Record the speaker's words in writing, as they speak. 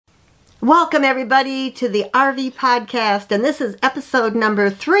Welcome, everybody, to the RV Podcast, and this is episode number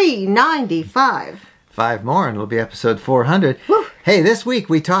 395. 5 more, and it'll be episode 400. Woo. Hey, this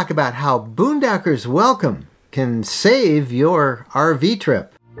week we talk about how Boondockers Welcome can save your RV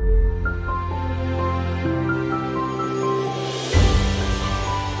trip.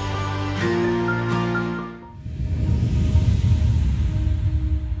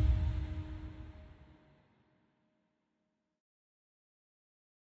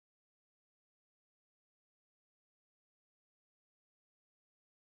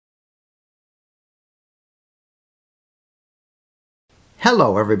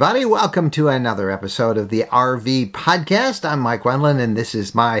 Hello, everybody. Welcome to another episode of the RV Podcast. I'm Mike Wendland, and this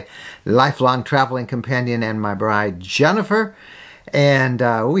is my lifelong traveling companion and my bride, Jennifer. And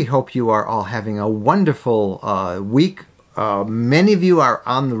we hope you are all having a wonderful week. Many of you are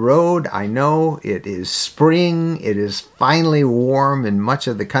on the road. I know it is spring. It is finally warm in much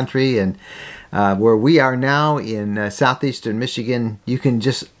of the country, and where we are now in southeastern Michigan, you can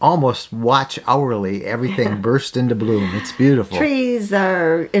just almost watch hourly everything burst into bloom. It's beautiful. Trees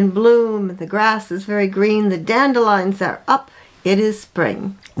are in bloom. The grass is very green. The dandelions are up. It is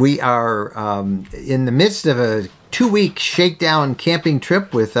spring. We are in the midst of a 2-week shakedown camping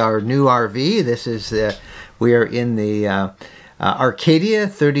trip with our new RV. This is we are in the Arcadia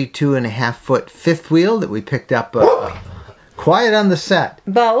 32.5-foot fifth wheel that we picked up. Quiet on the set.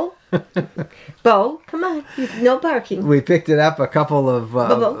 Bo, come on. No barking. We picked it up a couple of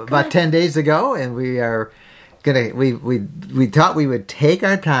about 10 days ago, and we are gonna. We thought we would take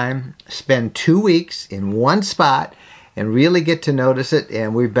our time, spend 2 weeks in one spot, and really get to notice it.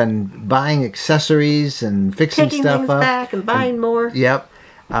 And we've been buying accessories and fixing Taking stuff things up, back and buying more. Yep.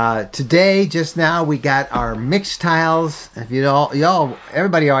 Today, just now, we got our mixed tiles. If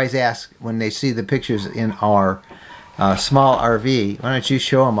everybody always asks when they see the pictures in our small RV. Why don't you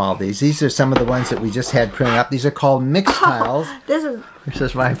show them all these? These are some of the ones that we just had printed up. These are called mixed tiles. This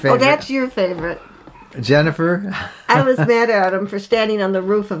is my favorite. Oh, that's your favorite. Jennifer? I was mad at him for standing on the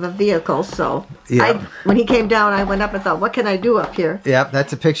roof of a vehicle, so when he came down, I went up and thought, what can I do up here? Yep,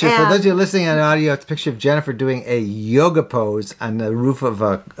 that's a picture. For those of you listening on audio, it's a picture of Jennifer doing a yoga pose on the roof of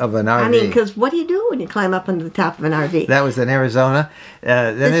an RV. I mean, because what do you do when you climb up on the top of an RV? That was in Arizona.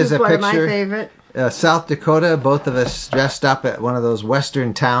 Then this is one picture, of my favorite. South Dakota, both of us dressed up at one of those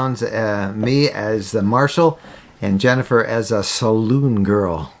western towns, me as the marshal and Jennifer as a saloon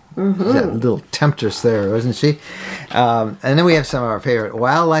girl. Mm-hmm. That little temptress there, wasn't she? And then we have some of our favorite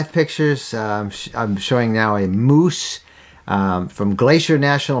wildlife pictures. I'm showing now a moose from Glacier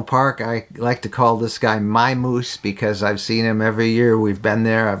National Park. I like to call this guy my moose because I've seen him every year we've been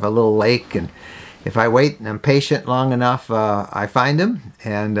there. I have a little lake, and if I wait and I'm patient long enough, I find him,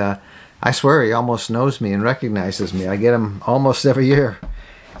 and I swear he almost knows me and recognizes me. I get him almost every year.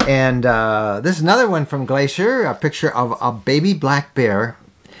 And this is another one from Glacier, a picture of a baby black bear.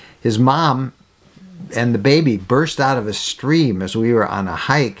 His mom and the baby burst out of a stream as we were on a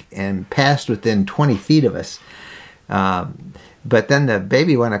hike and passed within 20 feet of us. But then the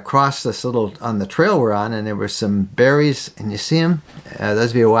baby went across this on the trail we're on, and there were some berries, and you see him? Those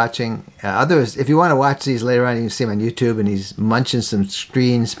of you watching. Others, if you want to watch these later on, you can see him on YouTube, and he's munching some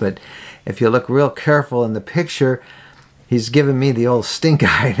screens, but if you look real careful in the picture, he's giving me the old stink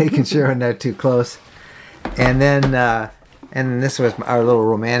eye, making sure I'm not too close. And then this was our little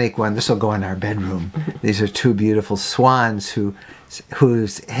romantic one. This will go in our bedroom. These are two beautiful swans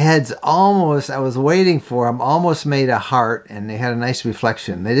whose heads I was waiting for them, almost made a heart, and they had a nice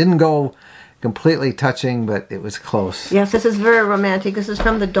reflection. They didn't go completely touching, but it was close. Yes, this is very romantic. This is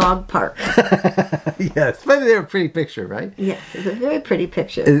from the dog park. Yes, but they're a pretty picture, right? Yes, it's a very pretty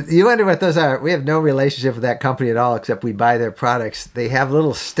picture. You wonder what those are. We have no relationship with that company at all, except we buy their products. They have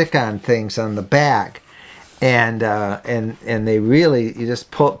little stick-on things on the back, and they really, you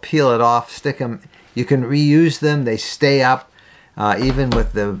just peel it off, stick them. You can reuse them. They stay up. Even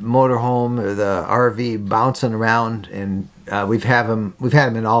with the motorhome or the RV bouncing around, and we've had them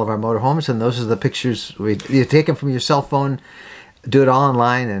in all of our motorhomes, and those are the pictures. You take them from your cell phone, do it all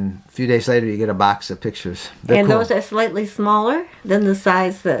online, and a few days later you get a box of pictures. They're cool. Those are slightly smaller than the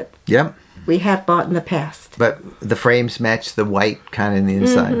size that we have bought in the past. But the frames match the white kind of in the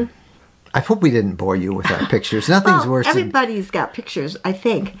inside. Mm-hmm. I hope we didn't bore you with our pictures. Nothing's worse. Everybody's got pictures, I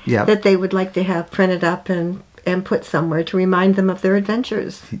think, that they would like to have printed up and put somewhere to remind them of their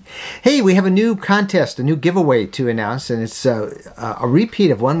adventures. Hey, we have a new contest, a new giveaway to announce, and it's a repeat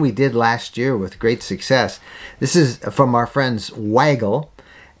of one we did last year with great success. This is from our friends Waggle,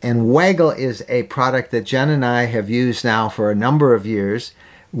 and Waggle is a product that Jen and I have used now for a number of years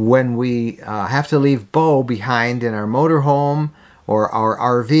when we have to leave Bo behind in our motorhome or our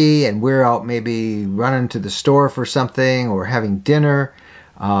RV, and we're out maybe running to the store for something or having dinner.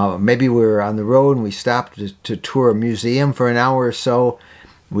 Maybe we're on the road and we stop to tour a museum for an hour or so.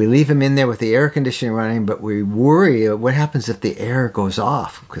 We leave him in there with the air conditioning running, but we worry what happens if the air goes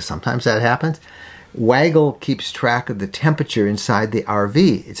off, because sometimes that happens. Waggle keeps track of the temperature inside the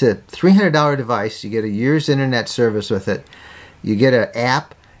RV. It's a $300 device. You get a year's internet service with it. You get an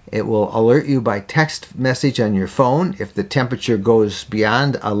app. It will alert you by text message on your phone if the temperature goes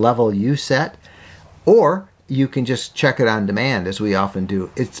beyond a level you set, or you can just check it on demand, as we often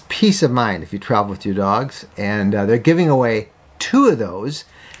do. It's peace of mind if you travel with your dogs, and they're giving away 2 of those.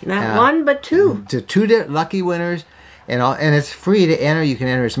 Not one, but 2. To 2 lucky winners, and it's free to enter. You can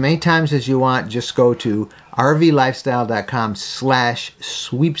enter as many times as you want. Just go to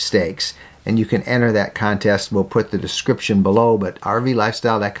rvlifestyle.com/sweepstakes, and you can enter that contest. We'll put the description below, but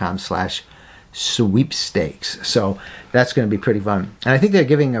rvlifestyle.com/sweepstakes. So that's going to be pretty fun. And I think they're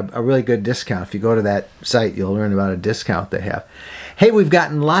giving a really good discount. If you go to that site, you'll learn about a discount they have. Hey, we've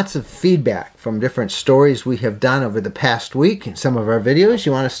gotten lots of feedback from different stories we have done over the past week in some of our videos.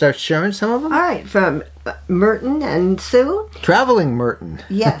 You want to start sharing some of them? All right, from Merton and Sue. Traveling Merton.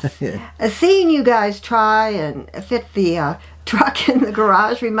 Yes. Seeing you guys try and fit the truck in the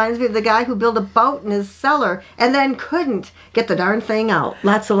garage reminds me of the guy who built a boat in his cellar and then couldn't get the darn thing out.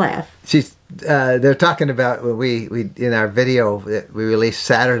 Lots of laugh. They're talking about we in our video that we released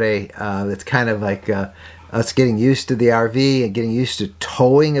Saturday. It's kind of like us getting used to the RV and getting used to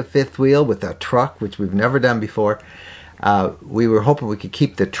towing a fifth wheel with a truck, which we've never done before. We were hoping we could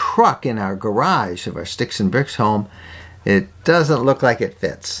keep the truck in our garage of our Sticks and Bricks home. It doesn't look like it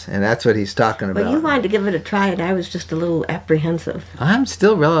fits, and that's what he's talking about. Well, you wanted to give it a try, and I was just a little apprehensive. I'm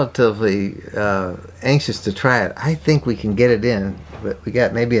still relatively anxious to try it. I think we can get it in, but we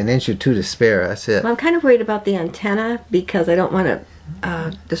got maybe an inch or 2 to spare. That's it. Well, I'm kind of worried about the antenna because I don't want it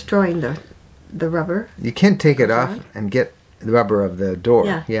destroying the rubber. You can take it off and get the rubber of the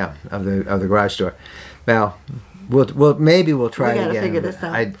door. Yeah, of the garage door. Well, maybe we'll try it again. We gotta figure this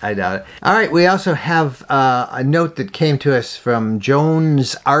out. I doubt it. All right, we also have a note that came to us from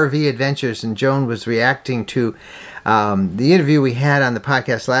Joan's RV Adventures, and Joan was reacting to the interview we had on the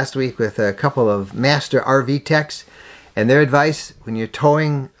podcast last week with a couple of master RV techs, and their advice when you're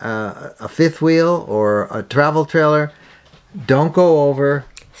towing a fifth wheel or a travel trailer, don't go over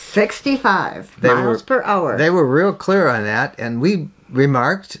 65 miles per hour. They were real clear on that, and we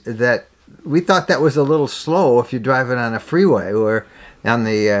remarked that we thought that was a little slow if you're driving on a freeway or on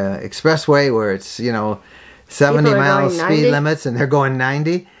the expressway where it's 70 miles speed limits and they're going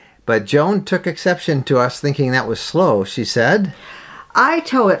 90. But Joan took exception to us thinking that was slow. She said, I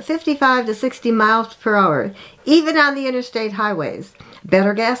tow at 55 to 60 miles per hour, even on the interstate highways.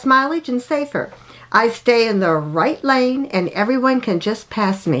 Better gas mileage and safer. I stay in the right lane and everyone can just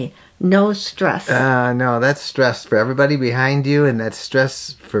pass me. No stress. No, that's stress for everybody behind you, and that's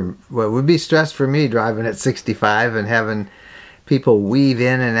stress for, well, it would be stress for me driving at 65 and having people weave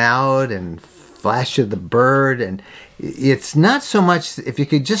in and out and flash of the bird. And it's not so much if you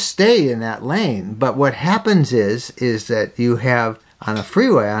could just stay in that lane, but what happens is that you have on a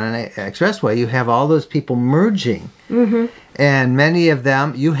freeway, on an expressway, you have all those people merging. Mm-hmm. And many of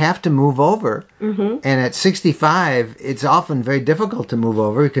them, you have to move over. Mm-hmm. And at 65, it's often very difficult to move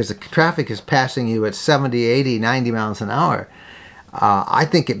over because the traffic is passing you at 70, 80, 90 miles an hour. I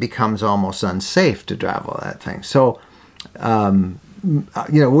think it becomes almost unsafe to travel that thing. So,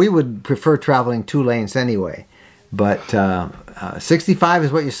 we would prefer traveling 2 lanes anyway. But 65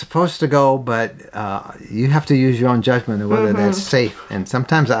 is what you're supposed to go, but you have to use your own judgment of whether that's safe. And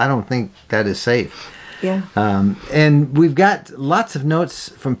sometimes I don't think that is safe. Yeah. And we've got lots of notes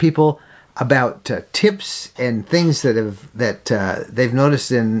from people about tips and things that they've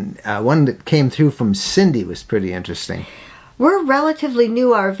noticed. In one that came through from Cindy was pretty interesting. We're relatively new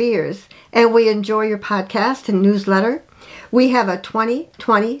RVers, and we enjoy your podcast and newsletter. We have a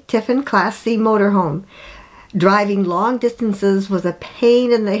 2020 Tiffin Class C motorhome. Driving long distances was a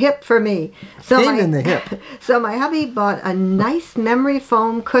pain in the hip for me. So my hubby bought a nice memory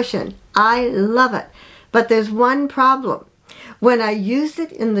foam cushion. I love it. But there's one problem. When I use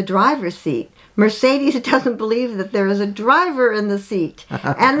it in the driver's seat, Mercedes doesn't believe that there is a driver in the seat.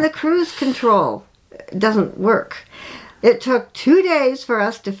 And the cruise control doesn't work. It took 2 days for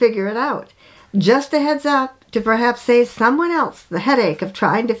us to figure it out. Just a heads up to perhaps save someone else the headache of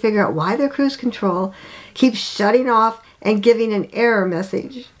trying to figure out why their cruise control keeps shutting off and giving an error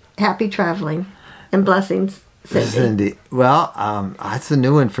message. Happy traveling and blessings, Cindy. Well, that's a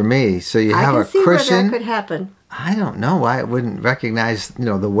new one for me. So you have a cushion. I can see where that could happen. I don't know why it wouldn't recognize,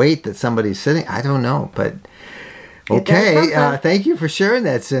 the weight that somebody's sitting. I don't know, but Get that Okay, comfort. thank you for sharing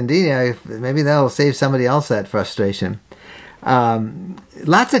that, Cindy. Maybe that'll save somebody else that frustration.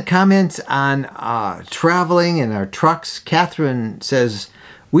 Lots of comments on traveling and our trucks. Catherine says,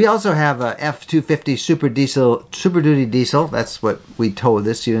 we also have a F-250 Super Duty diesel. That's what we towed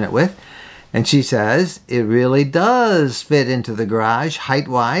this unit with. And she says, it really does fit into the garage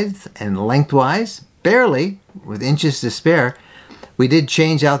height-wise and lengthwise, barely, with inches to spare. We did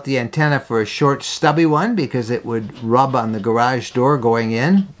change out the antenna for a short, stubby one because it would rub on the garage door going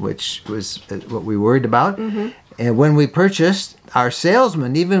in, which was what we worried about. Mm-hmm. And when we purchased, our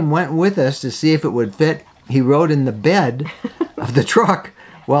salesman even went with us to see if it would fit. He rode in the bed of the truck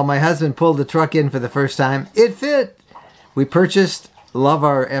while my husband pulled the truck in for the first time. It fit. We purchased, love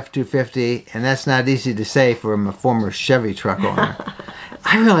our F-250, and that's not easy to say from a former Chevy truck owner.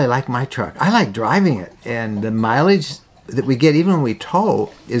 I really like my truck. I like driving it, and the mileage that we get even when we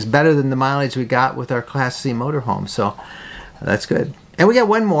tow is better than the mileage we got with our Class C motorhome, so that's good. And we got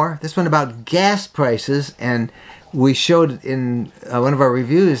one more, this one about gas prices, and we showed in one of our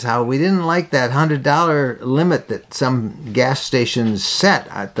reviews how we didn't like that $100 limit that some gas stations set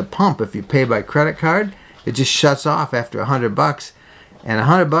at the pump. If you pay by credit card, it just shuts off after $100,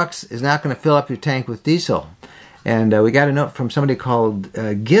 and $100 is not going to fill up your tank with diesel. And we got a note from somebody called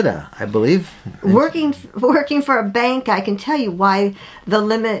Gita, I believe. Working for a bank, I can tell you why they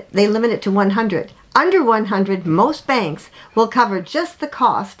limit it to 100. Under 100, most banks will cover just the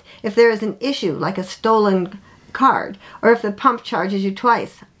cost if there is an issue like a stolen card or if the pump charges you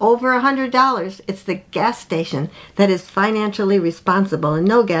twice. Over $100, it's the gas station that is financially responsible, and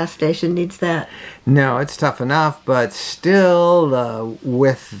no gas station needs that. No, it's tough enough, but still,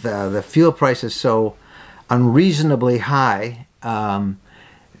 with the fuel prices so unreasonably high,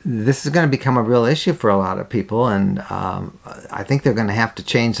 this is going to become a real issue for a lot of people, and I think they're going to have to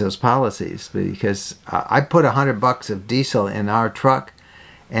change those policies because I put $100 of diesel in our truck,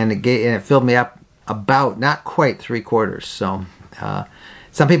 and it filled me up about not quite 3/4. So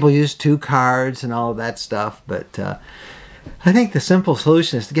some people use 2 cards and all of that stuff, but I think the simple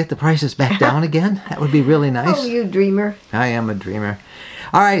solution is to get the prices back down again. That would be really nice. Oh, you dreamer. I am a dreamer.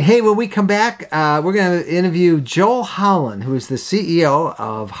 All right, hey, when we come back, we're going to interview Joel Howland, who is the CEO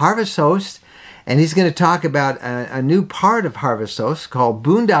of Harvest Host, and he's going to talk about a new part of Harvest Host called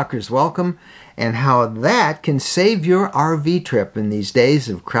Boondockers Welcome and how that can save your RV trip in these days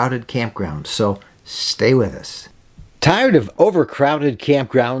of crowded campgrounds. So stay with us. Tired of overcrowded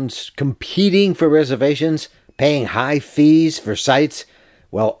campgrounds, competing for reservations, paying high fees for sites?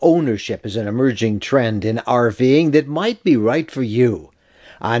 Well, ownership is an emerging trend in RVing that might be right for you.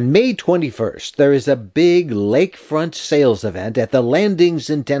 On May 21st, there is a big lakefront sales event at the Landings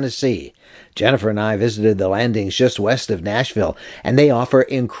in Tennessee. Jennifer and I visited the Landings just west of Nashville, and they offer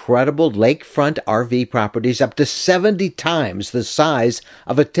incredible lakefront RV properties up to 70 times the size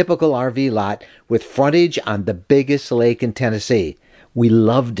of a typical RV lot with frontage on the biggest lake in Tennessee. We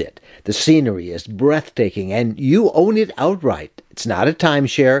loved it. The scenery is breathtaking, and you own it outright. It's not a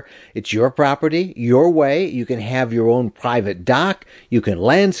timeshare. It's your property, your way. You can have your own private dock. You can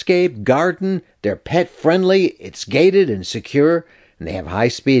landscape, garden. They're pet-friendly. It's gated and secure, and they have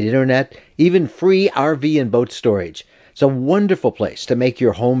high-speed internet, even free RV and boat storage. It's a wonderful place to make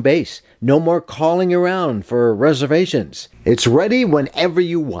your home base. No more calling around for reservations. It's ready whenever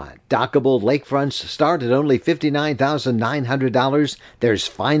you want. Dockable lakefronts start at only $59,900. There's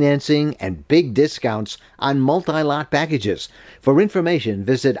financing and big discounts on multi-lot packages. For information,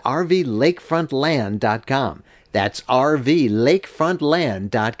 visit rvlakefrontland.com. That's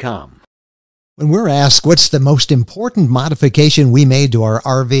rvlakefrontland.com. When we're asked what's the most important modification we made to our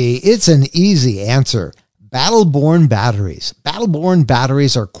RV, it's an easy answer. Battle-Born batteries. Battle-Born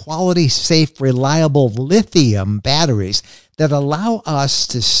batteries are quality, safe, reliable lithium batteries that allow us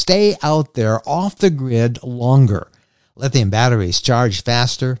to stay out there off the grid longer. Lithium batteries charge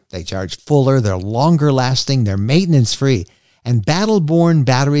faster, they charge fuller, they're longer lasting, they're maintenance free, and Battle-Born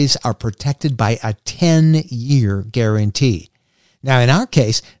batteries are protected by a 10-year guarantee. Now, in our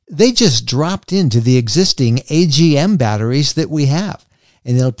case, they just dropped into the existing AGM batteries that we have,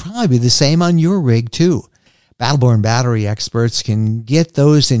 and they'll probably be the same on your rig too. Battle-Born battery experts can get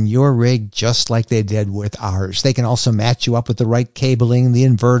those in your rig just like they did with ours. They can also match you up with the right cabling, the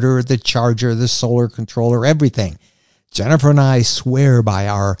inverter, the charger, the solar controller, everything. Jennifer and I swear by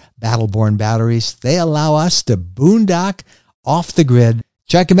our Battle-Born batteries. They allow us to boondock off the grid.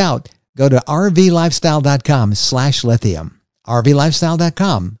 Check them out. Go to rvlifestyle.com/lithium.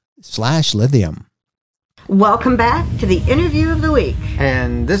 rvlifestyle.com/lithium. Welcome back to the interview of the week.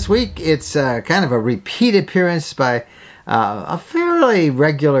 And this week, it's kind of a repeat appearance by a fairly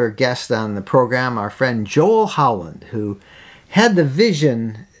regular guest on the program, our friend Joel Howland, who had the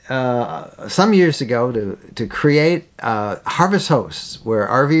vision some years ago to create Harvest Hosts, where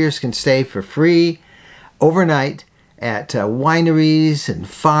RVers can stay for free overnight at wineries and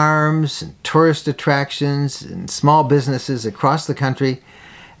farms and tourist attractions and small businesses across the country.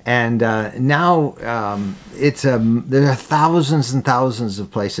 And now there are thousands and thousands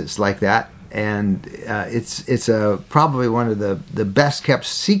of places like that. And it's probably one of the best kept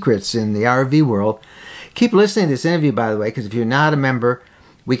secrets in the RV world. Keep listening to this interview, by the way, because if you're not a member,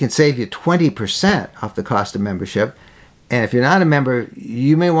 we can save you 20% off the cost of membership. And if you're not a member,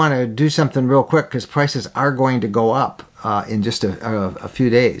 you may want to do something real quick because prices are going to go up in just a few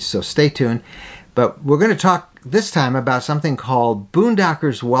days. So stay tuned. But we're going to talk this time about something called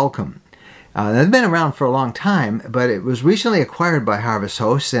Boondockers Welcome. They've been around for a long time, but it was recently acquired by Harvest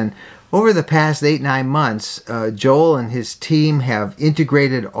Hosts. And over the past 8-9 months, Joel and his team have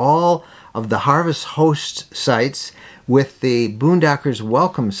integrated all of the Harvest Host sites with the Boondockers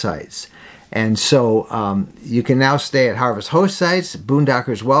Welcome sites. And so you can now stay at Harvest Host sites,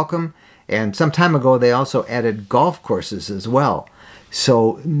 Boondockers Welcome, and some time ago they also added golf courses as well.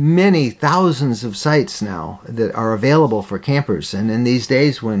 So many thousands of sites now that are available for campers. And in these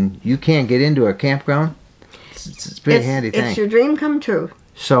days when you can't get into a campground, it's a pretty handy thing. It's your dream come true.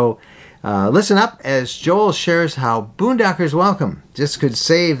 So listen up as Joel shares how Boondockers Welcome just could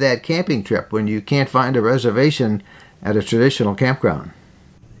save that camping trip when you can't find a reservation at a traditional campground.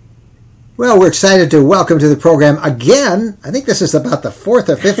 Well, we're excited to welcome to the program again. I think this is about the 4th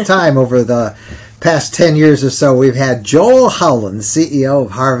or 5th time over the past 10 years or so we've had Joel Howland, CEO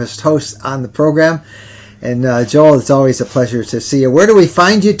of Harvest Hosts, on the program. And Joel, it's always a pleasure to see you. Where do we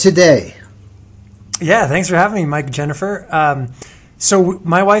find you today? Yeah, thanks for having me, Mike and Jennifer. So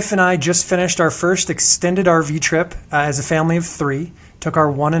my wife and I just finished our first extended RV trip as a family of 3. Took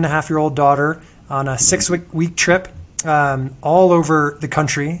our 1.5-year-old daughter on a 6-week trip all over the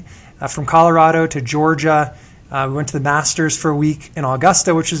country. From Colorado to Georgia. We went to the Masters for a week in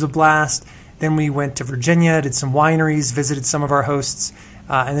Augusta, which was a blast. Then we went to Virginia, did some wineries, visited some of our hosts.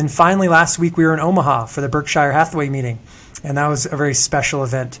 And then finally last week we were in Omaha for the Berkshire Hathaway meeting. And that was a very special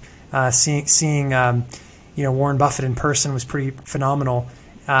event. Seeing Warren Buffett in person was pretty phenomenal.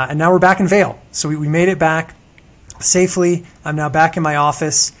 And now we're back in Vail. So we made it back safely. I'm now back in my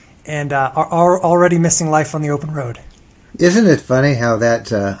office and are already missing life on the open road. Isn't it funny how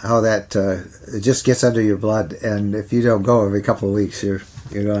that it just gets under your blood, and if you don't go every couple of weeks, you're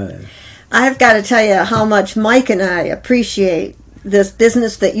going. I've got to tell you how much Mike and I appreciate this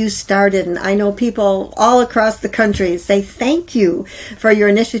business that you started, and I know people all across the country say thank you for your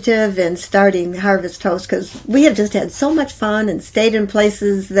initiative in starting Harvest Host, because we have just had so much fun and stayed in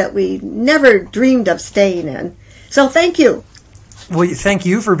places that we never dreamed of staying in. So thank you. Well, thank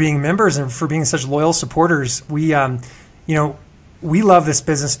you for being members and for being such loyal supporters. We love this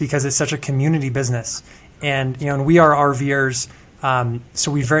business because it's such a community business, and we are RVers,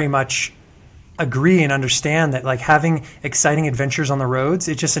 so we very much agree and understand that having exciting adventures on the roads,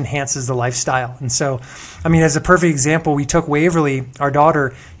 it just enhances the lifestyle. And so, as a perfect example, we took Waverly, our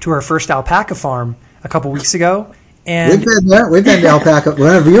daughter, to her first alpaca farm a couple weeks ago, and we've been there. We've been to alpaca,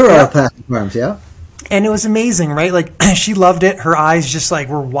 one of your alpaca farms, yeah. And it was amazing, right? She loved it. Her eyes just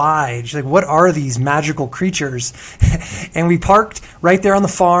were wide. She's like, what are these magical creatures? And we parked right there on the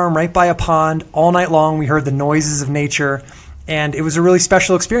farm, right by a pond. All night long, we heard the noises of nature. And it was a really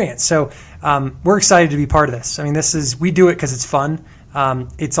special experience. So we're excited to be part of this. We do it because it's fun.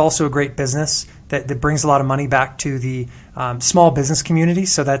 It's also a great business that brings a lot of money back to the small business community.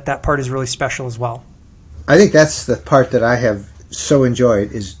 So that part is really special as well. I think that's the part that I have so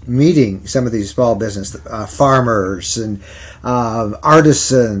enjoyed, is meeting some of these small business farmers and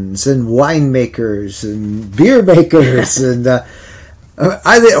artisans and winemakers and beer makers. And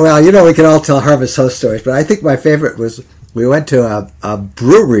we can all tell Harvest Host stories, but I think my favorite was we went to a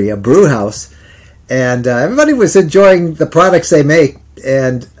brewery, a brew house, and everybody was enjoying the products they make.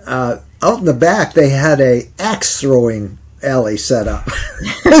 And out in the back, they had a axe throwing alley set up.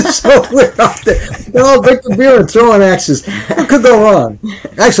 So we're out there. They're all drinking beer and throwing axes. What could go wrong?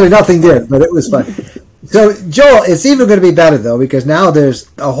 Actually, nothing did, but it was fun. So, Joel, it's even going to be better, though, because now there's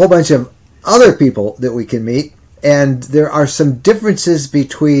a whole bunch of other people that we can meet, and there are some differences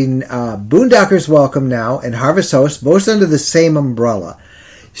between Boondockers Welcome now and Harvest Host, both under the same umbrella.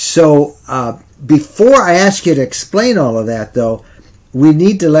 So, before I ask you to explain all of that, though, we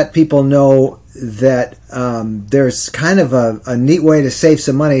need to let people know that there's kind of a neat way to save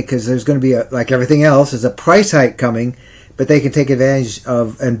some money, because there's going to be, like everything else, there's a price hike coming, but they can take advantage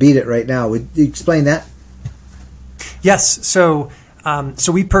of and beat it right now. Would you explain that? Yes. So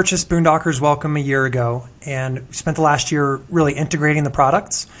we purchased Boondockers Welcome a year ago, and we spent the last year really integrating the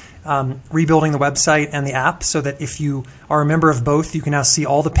products, rebuilding the website and the app so that if you are a member of both, you can now see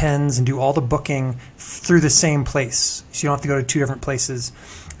all the pins and do all the booking through the same place. So you don't have to go to two different places.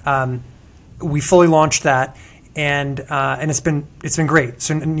 We fully launched that, and it's been great.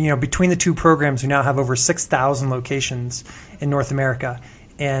 So between the two programs, we now have over 6,000 locations in North America,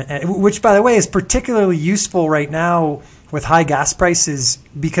 and which, by the way, is particularly useful right now with high gas prices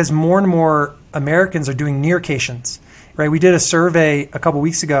because more and more Americans are doing nearcations, right? We did a survey a couple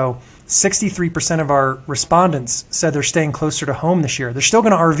weeks ago. 63% of our respondents said they're staying closer to home this year. They're still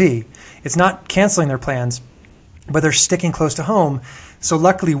going to RV. It's not canceling their plans, but they're sticking close to home. So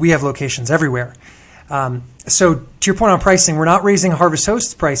luckily, we have locations everywhere. So to your point on pricing, we're not raising Harvest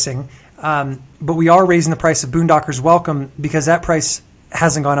Host's pricing, but we are raising the price of Boondockers Welcome because that price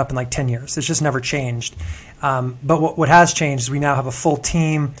hasn't gone up in like 10 years. It's just never changed. But what has changed is we now have a full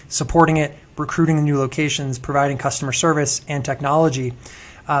team supporting it, recruiting the new locations, providing customer service and technology.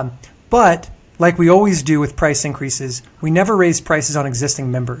 But like we always do with price increases, we never raise prices on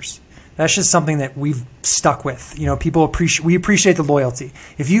existing members. That's just something that we've stuck with. We appreciate the loyalty.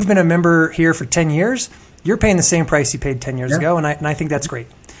 If you've been a member here for 10 years, you're paying the same price you paid 10 years ago, and I think that's great.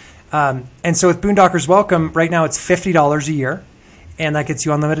 And so with Boondockers Welcome, right now it's $50 a year. And that gets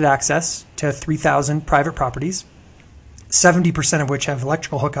you unlimited access to 3,000 private properties, 70% of which have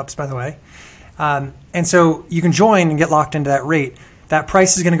electrical hookups, by the way. And so you can join and get locked into that rate. That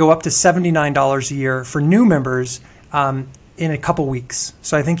price is going to go up to $79 a year for new members in a couple weeks.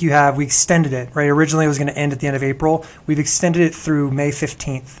 So I think we extended it, right? Originally it was going to end at the end of April. We've extended it through May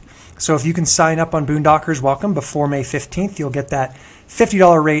 15th. So if you can sign up on Boondockers Welcome before May 15th, you'll get that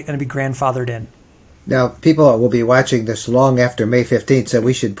 $50 rate and it'll be grandfathered in. Now, people will be watching this long after May 15th, so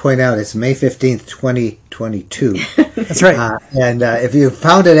we should point out it's May 15th, 2022. That's right. And if you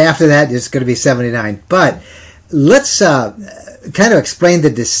found it after that, it's going to be $79. But let's kind of explain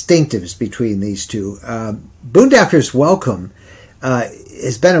the distinctives between these two. Boondockers Welcome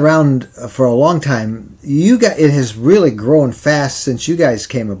has been around for a long time. It has really grown fast since you guys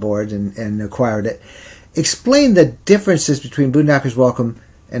came aboard and acquired it. Explain the differences between Boondockers Welcome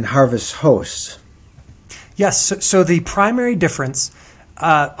and Harvest Hosts. Yes. So the primary difference,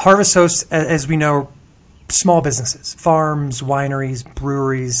 Harvest Hosts, as we know, small businesses, farms, wineries,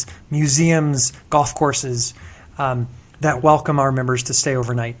 breweries, museums, golf courses that welcome our members to stay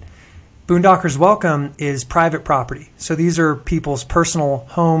overnight. Boondockers Welcome is private property. So these are people's personal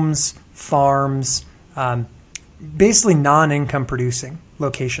homes, farms, basically non-income producing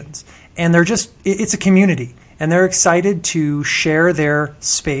locations. And it's a community. And they're excited to share their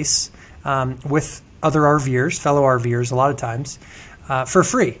space with other RVers, fellow RVers a lot of times, for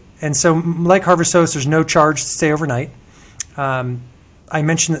free. And so like Harvest Host, there's no charge to stay overnight. I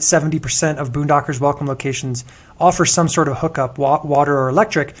mentioned that 70% of Boondockers Welcome locations offer some sort of hookup, water or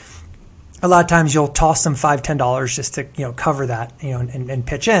electric. A lot of times you'll toss them $5, $10 just to cover that and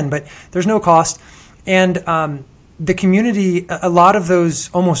pitch in, but there's no cost. And the community,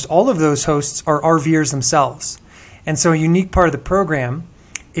 almost all of those hosts are RVers themselves. And so a unique part of the program,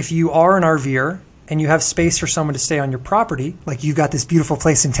 if you are an RVer and you have space for someone to stay on your property, like you've got this beautiful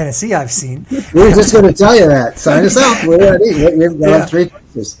place in Tennessee I've seen. We're just going to tell you that. Sign us up. We're ready. We've got 3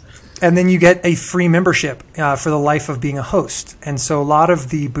 places. And then you get a free membership for the life of being a host. And so a lot of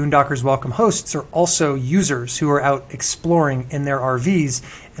the Boondockers Welcome hosts are also users who are out exploring in their RVs.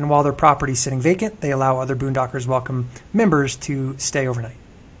 And while their property is sitting vacant, they allow other Boondockers Welcome members to stay overnight.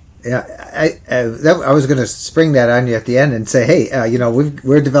 Yeah, I was going to spring that on you at the end and say, hey,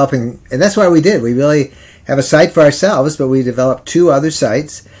 we're developing, and that's why we did. We really have a site for ourselves, but we developed 2 other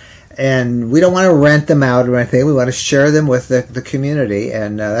sites, and we don't want to rent them out or anything. We want to share them with the community,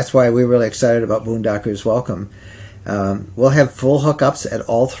 and that's why we're really excited about Boondockers Welcome. We'll have full hookups at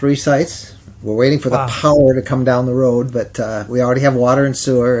all 3 sites. We're waiting for the power to come down the road, but we already have water and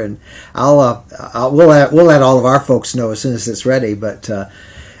sewer, and we'll let all of our folks know as soon as it's ready. But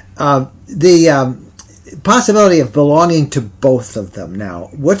the possibility of belonging to both of them now.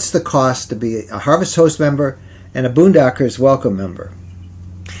 What's the cost to be a Harvest Host member and a Boondockers Welcome member?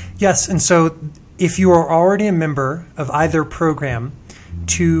 Yes, and so if you are already a member of either program,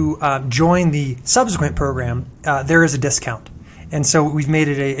 to join the subsequent program, there is a discount. And so we've made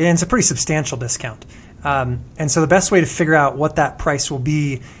it and it's a pretty substantial discount. And so the best way to figure out what that price will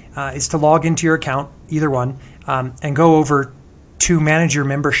be is to log into your account, either one, and go over to manage your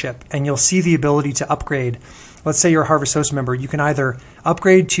membership, and you'll see the ability to upgrade. Let's say you're a Harvest Host member. You can either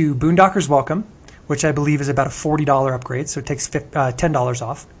upgrade to Boondockers Welcome, which I believe is about a $40 upgrade, so it takes $10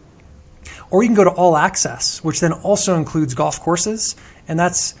 off. Or you can go to All Access, which then also includes golf courses, and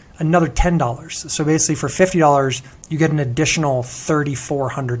that's another $10. So basically for $50, you get an additional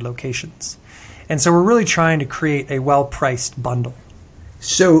 3,400 locations. And so we're really trying to create a well-priced bundle.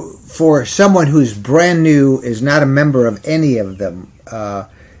 So for someone who's brand new, is not a member of any of them,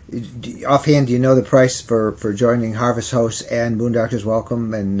 offhand, do you know the price for joining Harvest Host and Boondockers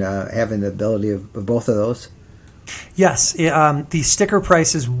Welcome and having the ability of both of those? Yes, the sticker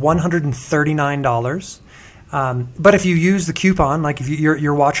price is $139. But if you use the coupon, like if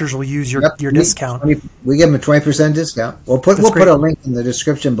your watchers will use your discount. We give them a 20% discount. We'll put a link in the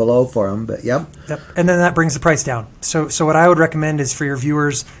description below for them, but yep. And then that brings the price down. So what I would recommend is for your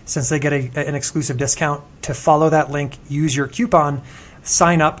viewers, since they get an exclusive discount, to follow that link, use your coupon,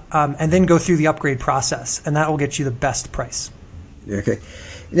 sign up, and then go through the upgrade process, and that will get you the best price. Okay.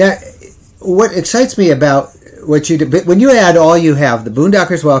 Now, what excites me about what you do, when you add all you have, the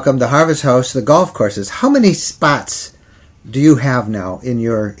Boondockers Welcome, the Harvest Host, the golf courses, how many spots do you have now in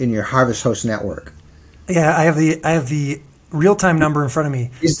your Harvest Host network? Yeah, I have the real-time number in front of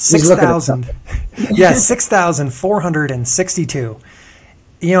me. 6,000. Yeah, 6,462.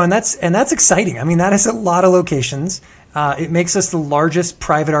 And that's exciting. I mean, that is a lot of locations. It makes us the largest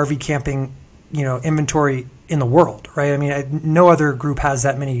private RV camping, inventory in the world, right? I mean, no other group has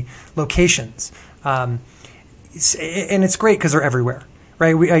that many locations. And it's great because they're everywhere,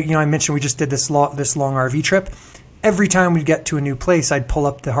 right? I mentioned we just did this long RV trip. Every time we'd get to a new place, I'd pull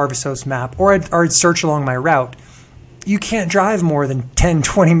up the Harvest Host map, or I'd search along my route. You can't drive more than 10,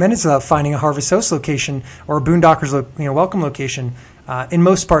 20 minutes without finding a Harvest Host location or a Boondockers Welcome location in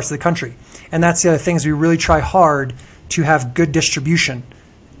most parts of the country. And that's the other thing, is we really try hard to have good distribution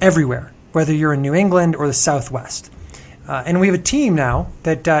everywhere, whether you're in New England or the Southwest. And we have a team now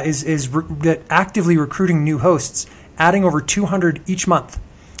that is actively recruiting new hosts, adding over 200 each month,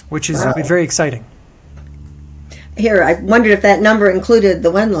 which is very exciting. Here, I wondered if that number included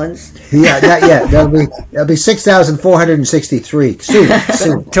the Wendlands. Yeah, not yet. That'll be 6,463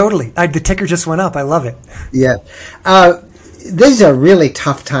 soon. Totally. The ticker just went up. I love it. Yeah. These are really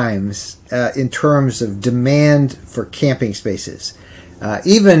tough times in terms of demand for camping spaces.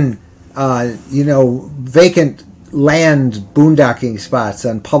 Even, vacant land boondocking spots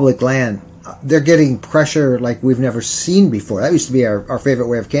on public land, they're getting pressure like we've never seen before. That used to be our favorite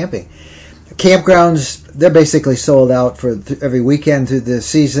way of camping. Campgrounds, they're basically sold out for every weekend through the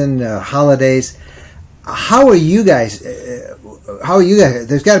season, holidays. How are you guys?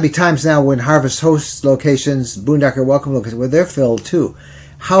 There's got to be times now when Harvest Host locations, Boondocker Welcome locations, where they're filled too.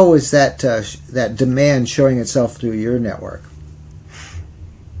 How is that demand showing itself through your network?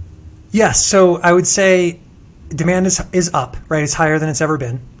 Yes, so I would say demand is up, right? It's higher than it's ever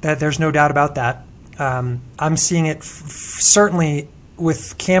been. There's no doubt about that. I'm seeing it certainly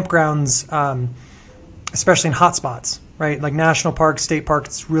with campgrounds, especially in hot spots, right? Like national parks, state parks,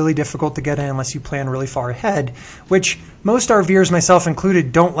 it's really difficult to get in unless you plan really far ahead, which most RVers, myself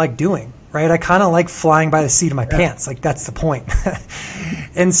included, don't like doing, right? I kind of like flying by the seat of my pants. Like, that's the point.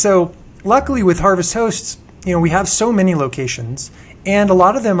 And so luckily with Harvest Hosts, we have so many locations, and a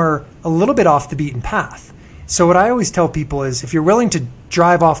lot of them are a little bit off the beaten path. So what I always tell people is, if you're willing to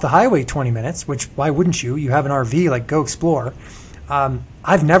drive off the highway 20 minutes, which why wouldn't you? You have an RV, like, go explore.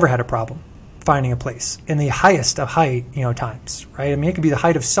 I've never had a problem finding a place in the highest of height, times, right? I mean, it could be the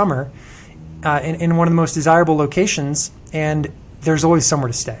height of summer in one of the most desirable locations, and there's always somewhere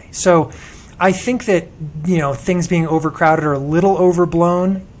to stay. So I think that, things being overcrowded or a little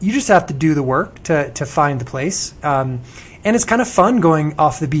overblown, you just have to do the work to find the place. And it's kind of fun going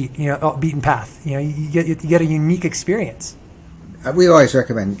off the beaten path. You get a unique experience. We always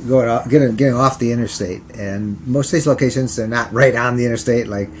recommend getting off the interstate, and most of these locations, they're not right on the interstate,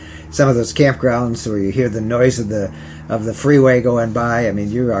 like some of those campgrounds where you hear the noise of the freeway going by. I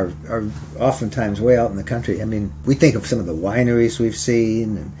mean, you are oftentimes way out in the country. I mean, we think of some of the wineries we've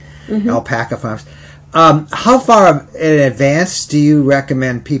seen and alpaca farms. How far in advance do you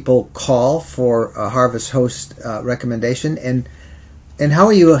recommend people call for a Harvest Host recommendation, and how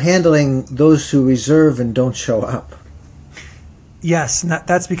are you handling those who reserve and don't show up? Yes,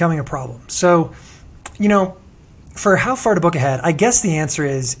 that's becoming a problem. So, for how far to book ahead, I guess the answer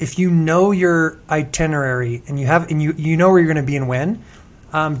is, if you know your itinerary and you know where you're going to be and when,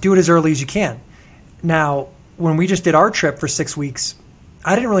 do it as early as you can. Now, when we just did our trip for 6 weeks,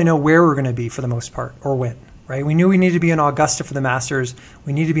 I didn't really know where we were going to be for the most part, or when, right? We knew we needed to be in Augusta for the Masters.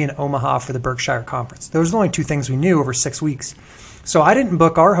 We needed to be in Omaha for the Berkshire Conference. Those are the only two things we knew over 6 weeks. So I didn't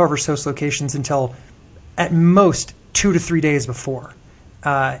book our Harvest Host locations until at most 2 to 3 days before.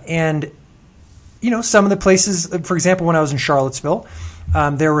 And some of the places, for example, when I was in Charlottesville,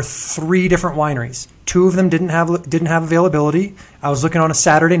 there were 3 different wineries. 2 of them didn't have availability. I was looking on a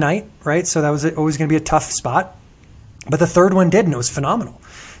Saturday night, right? So that was always going to be a tough spot. But the third one did, and it was phenomenal.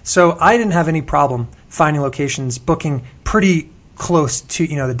 So I didn't have any problem finding locations, booking pretty close to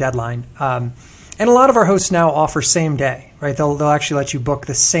the deadline. And a lot of our hosts now offer same day, right? They'll actually let you book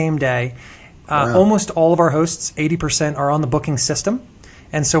the same day. Wow. Almost all of our hosts, 80%, are on the booking system.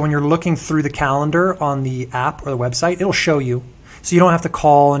 And so when you're looking through the calendar on the app or the website, it'll show you. So you don't have to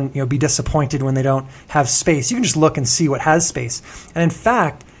call and be disappointed when they don't have space. You can just look and see what has space. And in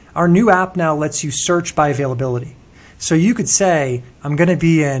fact, our new app now lets you search by availability. So you could say, I'm going to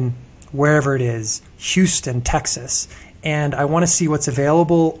be in wherever it is, Houston, Texas, and I want to see what's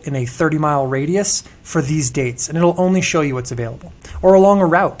available in a 30-mile radius for these dates. And it'll only show you what's available. Or along a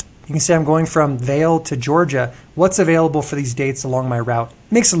route. You can say, I'm going from Vail to Georgia. What's available for these dates along my route?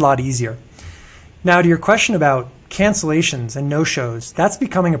 Makes it a lot easier. Now, to your question about cancellations and no-shows, that's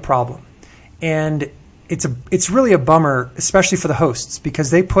becoming a problem. And it's really a bummer, especially for the hosts,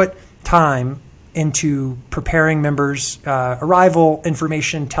 because they put time into preparing members' arrival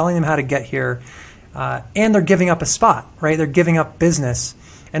information, telling them how to get here, and they're giving up a spot, right? They're giving up business.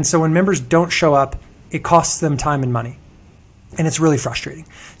 And so when members don't show up, it costs them time and money. And it's really frustrating.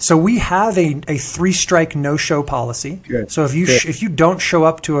 So we have a 3-strike no-show policy. Good. So if you don't show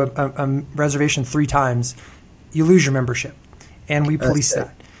up to a reservation 3 times, you lose your membership. And we police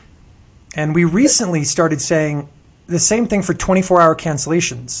that. And we recently started saying the same thing for 24-hour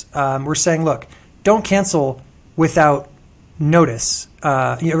cancellations. We're saying, look, don't cancel without notice.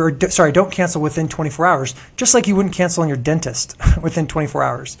 Don't cancel within 24 hours, just like you wouldn't cancel on your dentist within 24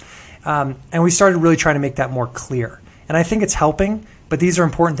 hours. And we started really trying to make that more clear. And I think it's helping, but these are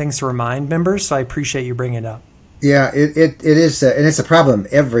important things to remind members, so I appreciate you bringing it up. Yeah, it is, and it's a problem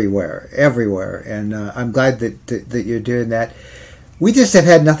everywhere. And I'm glad that you're doing that. We just have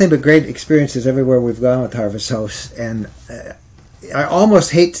had nothing but great experiences everywhere we've gone with Harvest Host, and I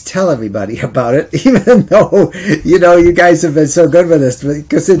almost hate to tell everybody about it, even though you guys have been so good with us,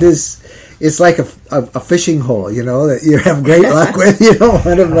 because it's like a fishing hole, that you have great luck with. You don't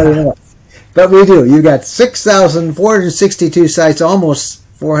want everybody to know. But we do. You got 6,462 sites, almost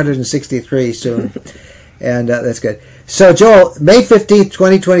 463 soon. And that's good. So, Joel, May 15th,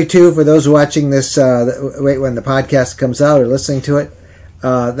 2022, for those watching this, when the podcast comes out or listening to it,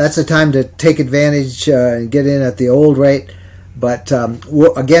 that's the time to take advantage and get in at the old rate. But,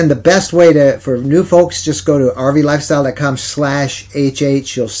 again, the best way for new folks, just go to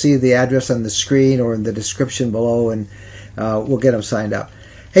rvlifestyle.com/HH. You'll see the address on the screen or in the description below, and we'll get them signed up.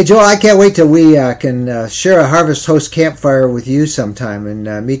 Hey, Joel, I can't wait till we can share a Harvest Host campfire with you sometime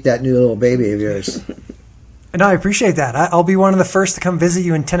and meet that new little baby of yours. No, I appreciate that. I'll be one of the first to come visit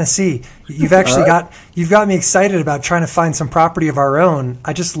you in Tennessee. You've actually you've got me excited about trying to find some property of our own.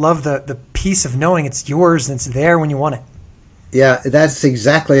 I just love the peace of knowing it's yours and it's there when you want it. Yeah, that's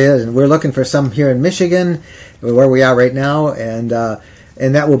exactly it. And we're looking for some here in Michigan, where we are right now, and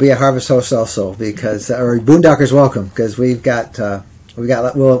that will be a Harvest Host also, because or Boondockers Welcome, because we want to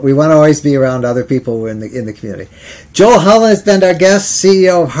always be around other people in the community. Joel Hullen has been our guest,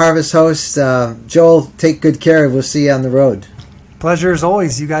 CEO of Harvest Host. Joel, take good care. We'll see you on the road. Pleasure as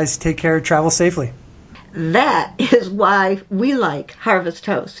always. You guys take care. Travel safely. That is why we like Harvest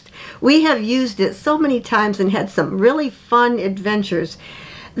Host. We have used it so many times and had some really fun adventures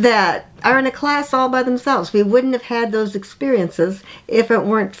that are in a class all by themselves. We wouldn't have had those experiences if it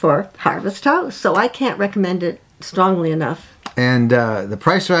weren't for Harvest Host. So I can't recommend it strongly enough. And the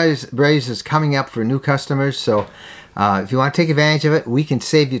price raise is coming up for new customers. So if you want to take advantage of it, we can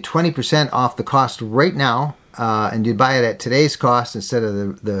save you 20% off the cost right now. And you buy it at today's cost instead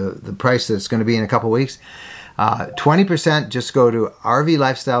of the price that's going to be in a couple weeks. 20%, just go to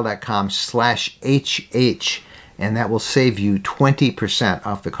rvlifestyle.com/HH, and that will save you 20%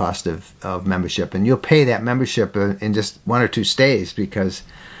 off the cost of membership. And you'll pay that membership in just 1 or 2 stays because,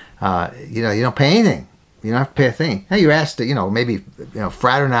 you don't pay anything. You don't have to pay a thing. Now you're asked to, maybe,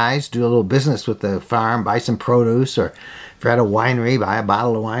 fraternize, do a little business with the farm, buy some produce, or if you're at a winery, buy a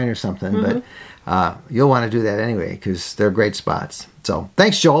bottle of wine or something. Mm-hmm. But you'll want to do that anyway because they're great spots. So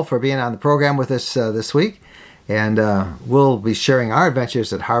thanks, Joel, for being on the program with us this week. And we'll be sharing our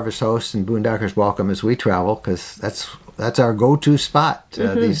adventures at Harvest Host and Boondockers Welcome as we travel, because that's our go-to spot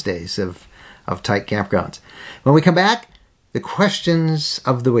these days of tight campgrounds. When we come back, the questions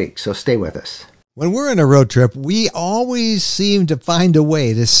of the week. So stay with us. When we're on a road trip, we always seem to find a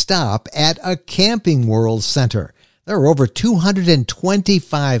way to stop at a Camping World center. There are over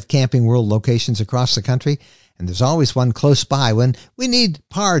 225 Camping World locations across the country, And there's always one close by when we need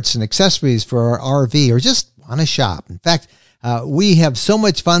parts and accessories for our RV or just want to shop. In fact, we have so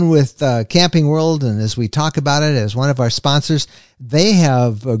much fun with Camping World, and as we talk about it as one of our sponsors, they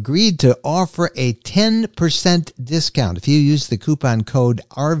have agreed to offer a 10% discount if you use the coupon code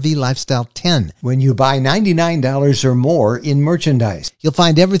RVLifestyle10 when you buy $99 or more in merchandise. You'll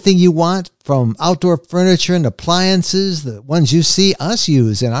find everything you want, from outdoor furniture and appliances, the ones you see us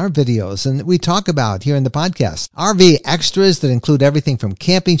use in our videos and we talk about here in the podcast. RV extras that include everything from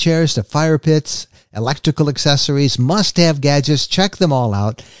camping chairs to fire pits, electrical accessories, must-have gadgets. Check them all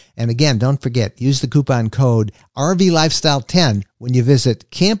out. And again, don't forget, use the coupon code RVLifestyle10 when you visit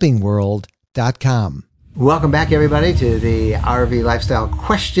campingworld.com. Welcome back, everybody, to the RV Lifestyle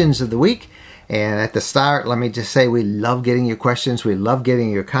Questions of the Week. And at the start, let me just say we love getting your questions. We love getting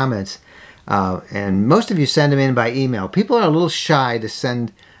your comments. And most of you send them in by email. People are a little shy to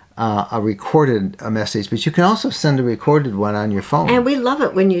send a recorded message, but you can also send a recorded one on your phone. And we love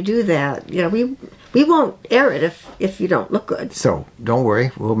it when you do that. You know, we won't air it if you don't look good. So don't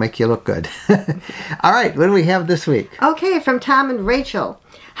worry, we'll make you look good. All right, what do we have this week? Okay, from Tom and Rachel.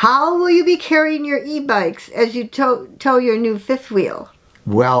 How will you be carrying your e-bikes as you tow your new fifth wheel?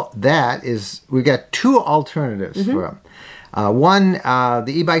 Well, we got two alternatives for them. One,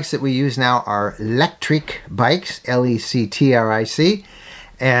 the e-bikes that we use now are electric bikes, Lectric,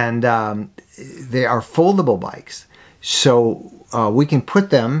 and they are foldable bikes. So we can put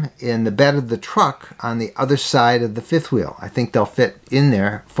them in the bed of the truck on the other side of the fifth wheel. I think they'll fit in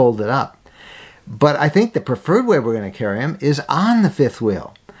there, folded up. But I think the preferred way we're going to carry them is on the fifth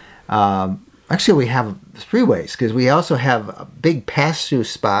wheel. Actually, we have three ways, because we also have a big pass-through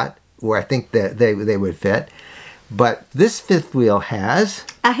spot where I think that they would fit. But this fifth wheel has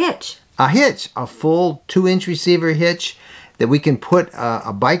a hitch, a full 2-inch receiver hitch that we can put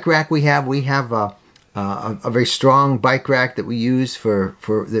a bike rack. We have a very strong bike rack that we use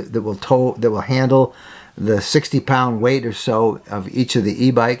that will handle the 60-pound weight or so of each of the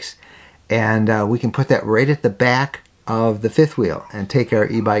e-bikes, and we can put that right at the back of the fifth wheel and take our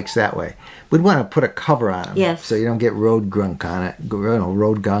e-bikes that way. We'd want to put a cover on them, yes, so you don't get road gunk on it,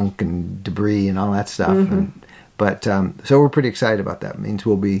 road gunk and debris and all that stuff. But so we're pretty excited about that. It means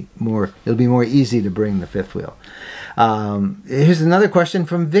it'll be more easy to bring the fifth wheel. Here's another question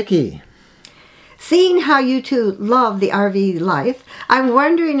from Vicky. Seeing how you two love the RV life, I'm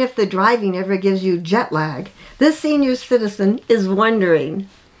wondering if the driving ever gives you jet lag. This senior citizen is wondering.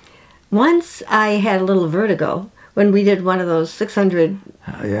 Once I had a little vertigo when we did one of those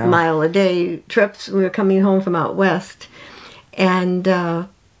 600-mile-a-day trips. We were coming home from out west. And,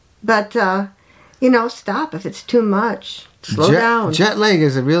 stop if it's too much. Slow down. Jet lag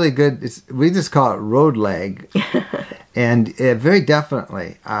is a really good, we just call it road lag. And very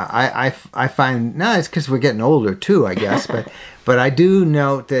definitely, I find, it's because we're getting older too, I guess, but I do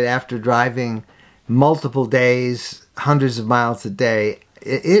note that after driving multiple days, hundreds of miles a day,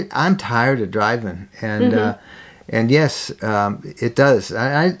 I'm tired of driving. And and yes, it does.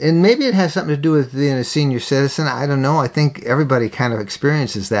 And maybe it has something to do with being a senior citizen. I don't know. I think everybody kind of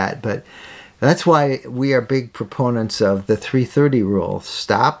experiences that, but that's why we are big proponents of the 3:30 rule.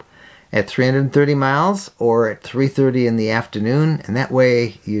 Stop at 330 miles or at 3:30 in the afternoon, and that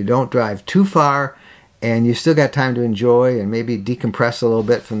way you don't drive too far and you still got time to enjoy and maybe decompress a little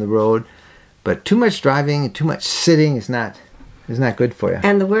bit from the road. But too much driving and too much sitting is not good for you.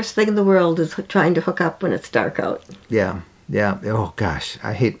 And the worst thing in the world is trying to hook up when it's dark out. Yeah. Oh gosh,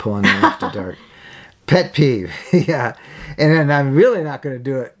 I hate pulling in after dark. Pet peeve. Yeah. And then I'm really not going to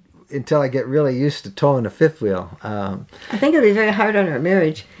do it until I get really used to towing a fifth wheel. I think it'll be very hard on our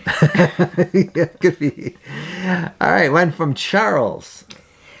marriage. It could be. All right, one from Charles.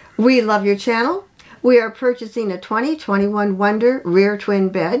 We love your channel. We are purchasing a 2021 Wonder rear twin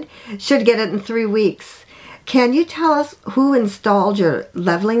bed. Should get it in 3 weeks. Can you tell us who installed your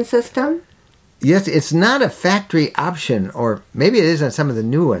leveling system? Yes, it's not a factory option, or maybe it is on some of the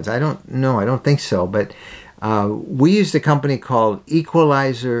new ones. I don't know. I don't think so, but we used a company called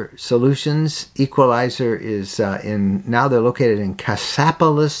Equalizer Solutions. Equalizer is now they're located in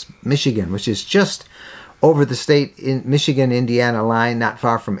Cassopolis, Michigan, which is just over the state in Michigan-Indiana line, not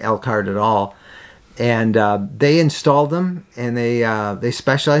far from Elkhart at all. And they installed them, and they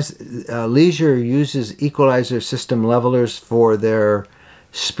specialize. Leisure uses Equalizer system levelers for their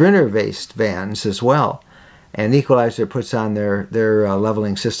Sprinter-based vans as well. And Equalizer puts on their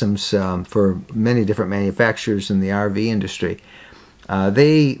leveling systems for many different manufacturers in the RV industry.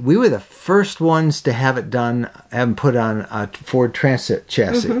 We were the first ones to have it done, have them put on a Ford Transit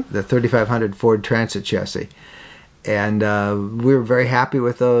chassis, the 3500 Ford Transit chassis. And we were very happy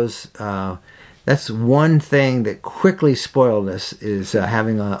with those. That's one thing that quickly spoiled us is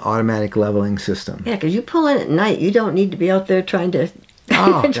having an automatic leveling system. Yeah, because you pull in at night, you don't need to be out there trying to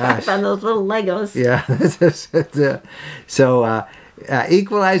drive on those little Legos. Yeah. So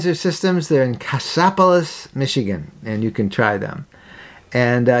Equalizer Systems, they're in Cassopolis, Michigan, and you can try them.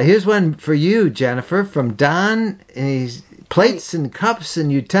 And here's one for you, Jennifer, from Don. And he's plates and cups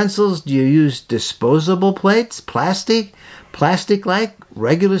and utensils. Do you use disposable plates, plastic-like,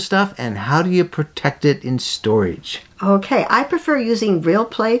 regular stuff? And how do you protect it in storage? Okay, I prefer using real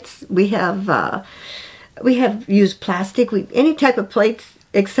plates. We have used plastic. Any type of plates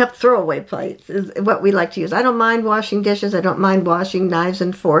except throwaway plates is what we like to use. I don't mind washing dishes. I don't mind washing knives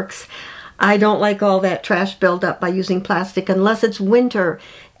and forks. I don't like all that trash buildup by using plastic unless it's winter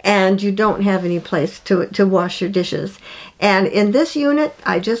and you don't have any place to wash your dishes. And in this unit,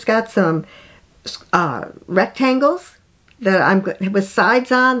 I just got some rectangles that with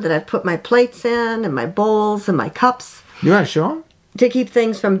sides on that I've put my plates in and my bowls and my cups. You want to show them? To keep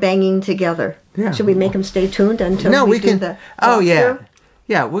things from banging together. Yeah. Should we make them stay tuned until we do the walkthrough?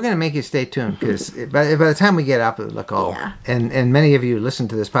 Yeah, we're going to make you stay tuned because by the time we get up, it'll look all... Yeah. And many of you listen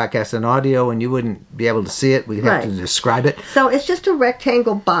to this podcast in audio and you wouldn't be able to see it. We'd have to describe it. So it's just a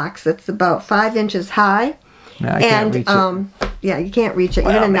rectangle box that's about 5 inches high. No, I can't reach it. Yeah, you can't reach it.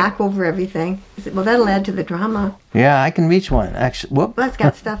 You're going to knock over everything. Well, that'll add to the drama. Yeah, I can reach one. Actually, whoop. Well, it's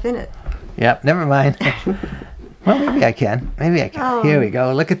got stuff in it. Yep, never mind. Well, maybe I can. Oh. Here we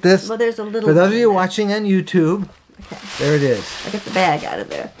go. Look at this. Well, there's a little... For those of you watching on YouTube... Okay. There it is. I get the bag out of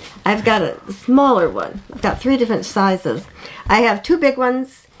there. I've got a smaller one. I've got 3 different sizes. I have 2 big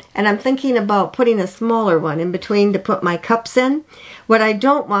ones, and I'm thinking about putting a smaller one in between to put my cups in. What I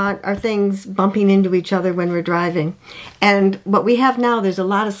don't want are things bumping into each other when we're driving. And what we have now, there's a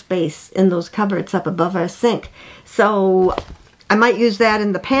lot of space in those cupboards up above our sink. So I might use that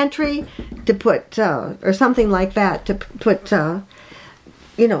in the pantry to put, or something like that, to put...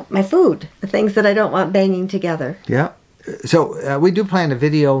 my food, the things that I don't want banging together. Yeah. So we do plan a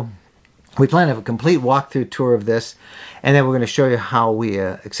video. We plan to have a complete walkthrough tour of this, and then we're going to show you how we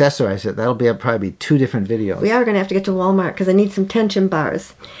accessorize it. That'll be probably 2 different videos. We are going to have to get to Walmart because I need some tension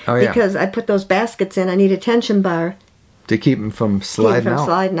bars. Oh, yeah. Because I put those baskets in, I need a tension bar. To keep them from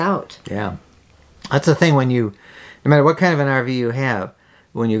sliding out. Yeah. That's the thing when no matter what kind of an RV you have,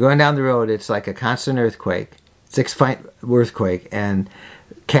 when you're going down the road, it's like a constant earthquake, 6-point earthquake, and...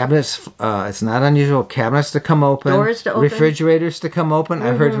 cabinets, it's not unusual, cabinets to come open, doors to open, refrigerators to come open. Mm-hmm.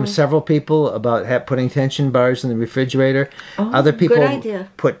 I've heard from several people about putting tension bars in the refrigerator. Other people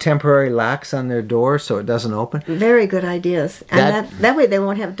put temporary locks on their door so it doesn't open. Very good ideas. And that way they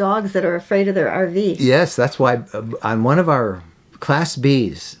won't have dogs that are afraid of their RVs. Yes, that's why on one of our Class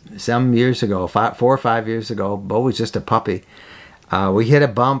Bs some years ago, 4 or 5 years ago, Bo was just a puppy. We hit a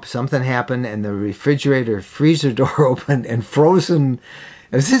bump, something happened, and the refrigerator freezer door opened and frozen...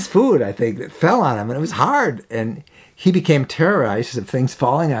 It was his food, I think, that fell on him, and it was hard. And he became terrorized of things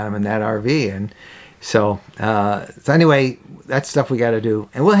falling on him in that RV. And so anyway, that's stuff we got to do.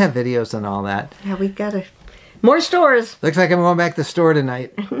 And we'll have videos on all that. Yeah, we got to... More stores. Looks like I'm going back to the store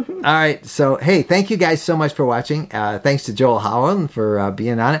tonight. All right. So, hey, thank you guys so much for watching. Thanks to Joel Howland for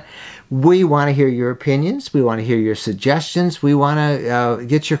being on it. We want to hear your opinions. We want to hear your suggestions. We want to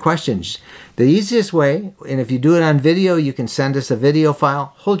get your questions. The easiest way, and if you do it on video, you can send us a video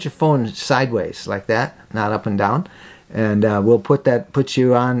file. Hold your phone sideways like that, not up and down. And we'll put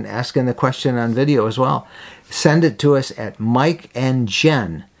you on asking the question on video as well. Send it to us at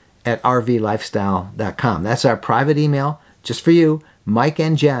mikeandjen@rvlifestyle.com. That's our private email, just for you,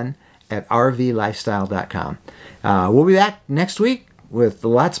 mikeandjen@rvlifestyle.com. We'll be back next week with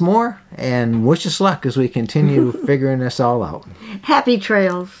lots more, and wish us luck as we continue figuring this all out. Happy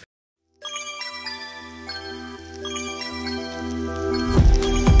trails.